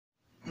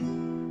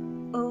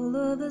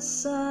All of the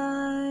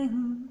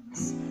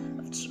signs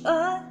I've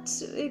tried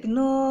to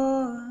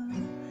ignore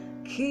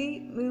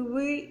keep me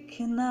weak,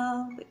 and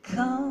I'll be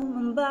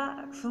coming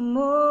back for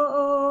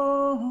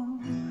more.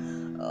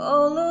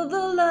 All of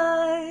the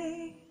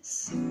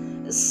lies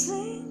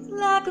seem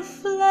like a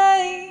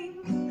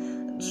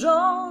flame,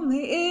 draw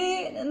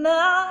me in and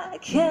I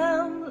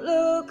can't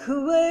look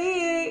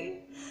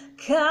away,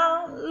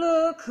 can't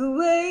look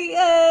away.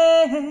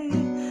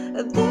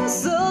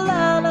 There's a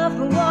line I've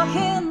been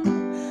walking,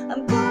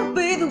 I'm gonna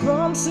be the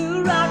one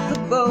to rock the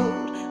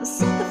boat. I'm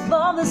sick of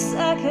all the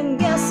second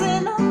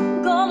guessing,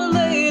 I'm gonna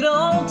lay it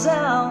all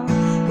down.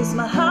 Cause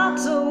my heart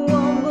don't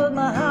want what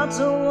my heart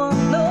don't want.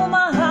 No,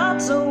 my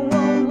heart don't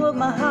want what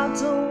my heart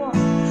don't want.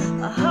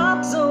 My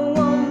heart don't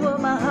want what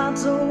my heart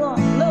don't want.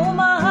 No,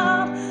 my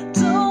heart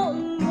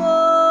don't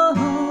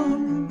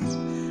want.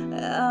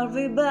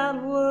 Every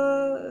bad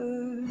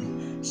word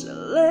shall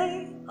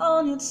lay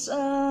on your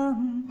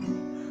tongue.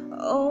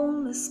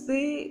 Only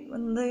speak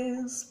when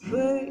there's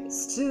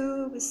praise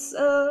to be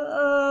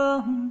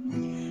sung.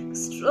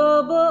 'Cause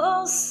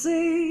trouble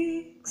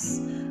seeks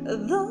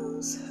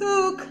those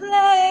who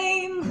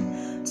claim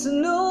to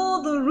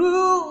know the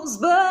rules,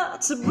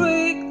 but to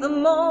break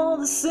them all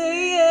the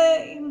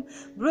same,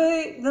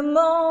 break them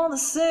all the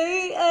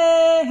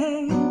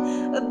same.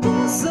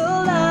 There's a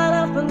line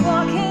I've been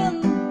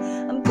walking,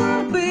 I'm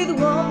gonna be the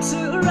one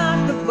to rock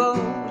the boat.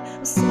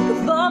 I'm sick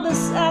of all the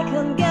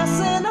second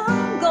guessing.